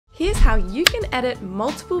how you can edit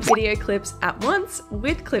multiple video clips at once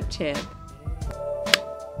with Clipchamp.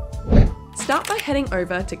 Start by heading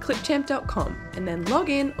over to clipchamp.com and then log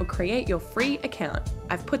in or create your free account.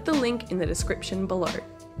 I've put the link in the description below.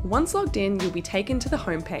 Once logged in, you'll be taken to the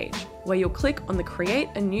homepage, where you'll click on the Create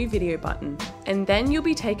a New Video button, and then you'll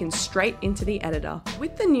be taken straight into the editor.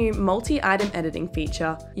 With the new multi-item editing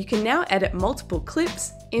feature, you can now edit multiple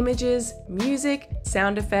clips, images, music,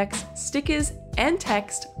 sound effects, stickers, and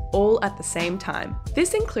text all at the same time.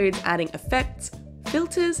 This includes adding effects,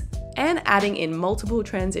 filters, and adding in multiple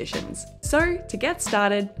transitions. So to get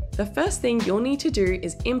started, the first thing you'll need to do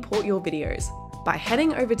is import your videos by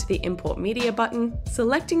heading over to the Import Media button,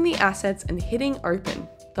 selecting the assets and hitting Open.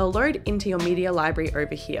 They'll load into your media library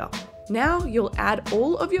over here. Now you'll add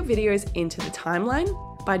all of your videos into the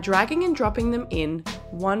timeline by dragging and dropping them in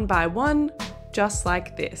one by one, just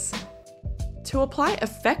like this. To apply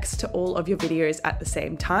effects to all of your videos at the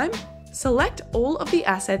same time, select all of the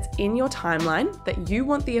assets in your timeline that you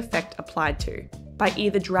want the effect applied to by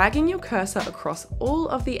either dragging your cursor across all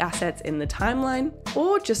of the assets in the timeline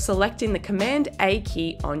or just selecting the Command A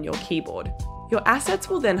key on your keyboard. Your assets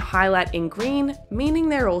will then highlight in green, meaning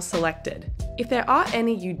they're all selected. If there are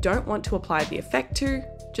any you don't want to apply the effect to,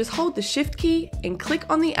 just hold the Shift key and click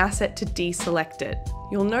on the asset to deselect it.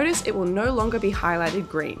 You'll notice it will no longer be highlighted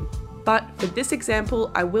green, but for this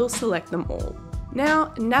example, I will select them all.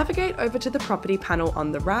 Now, navigate over to the Property panel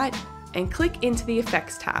on the right and click into the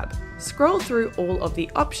Effects tab. Scroll through all of the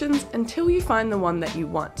options until you find the one that you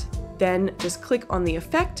want. Then just click on the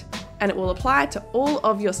effect and it will apply to all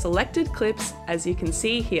of your selected clips, as you can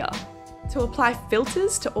see here. To apply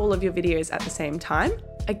filters to all of your videos at the same time,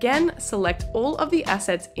 again, select all of the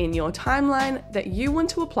assets in your timeline that you want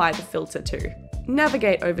to apply the filter to.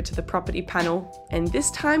 Navigate over to the Property panel and this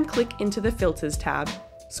time click into the Filters tab.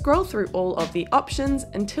 Scroll through all of the options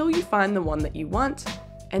until you find the one that you want,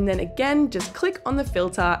 and then again just click on the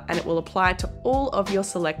filter and it will apply to all of your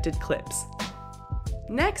selected clips.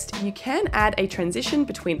 Next, you can add a transition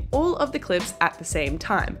between all of the clips at the same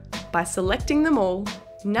time by selecting them all,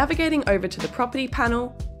 navigating over to the Property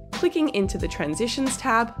panel, clicking into the Transitions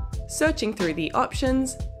tab, searching through the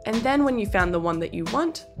options, and then when you found the one that you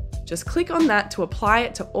want, just click on that to apply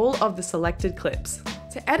it to all of the selected clips.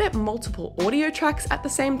 To edit multiple audio tracks at the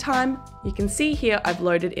same time, you can see here I've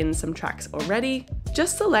loaded in some tracks already.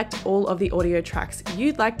 Just select all of the audio tracks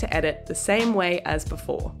you'd like to edit the same way as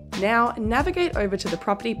before. Now navigate over to the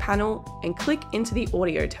Property panel and click into the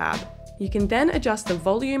Audio tab. You can then adjust the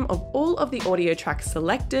volume of all of the audio tracks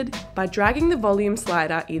selected by dragging the volume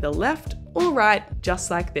slider either left or right,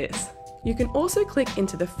 just like this. You can also click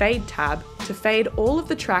into the Fade tab to fade all of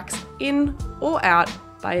the tracks in or out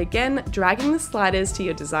by again dragging the sliders to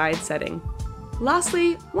your desired setting.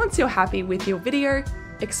 Lastly, once you're happy with your video,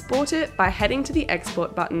 export it by heading to the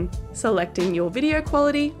Export button, selecting your video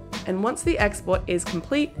quality, and once the export is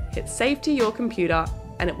complete, hit Save to your computer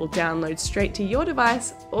and it will download straight to your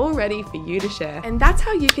device, all ready for you to share. And that's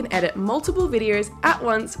how you can edit multiple videos at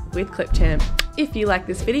once with Clipchamp. If you like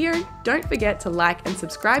this video, don't forget to like and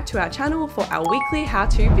subscribe to our channel for our weekly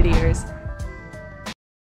how-to videos.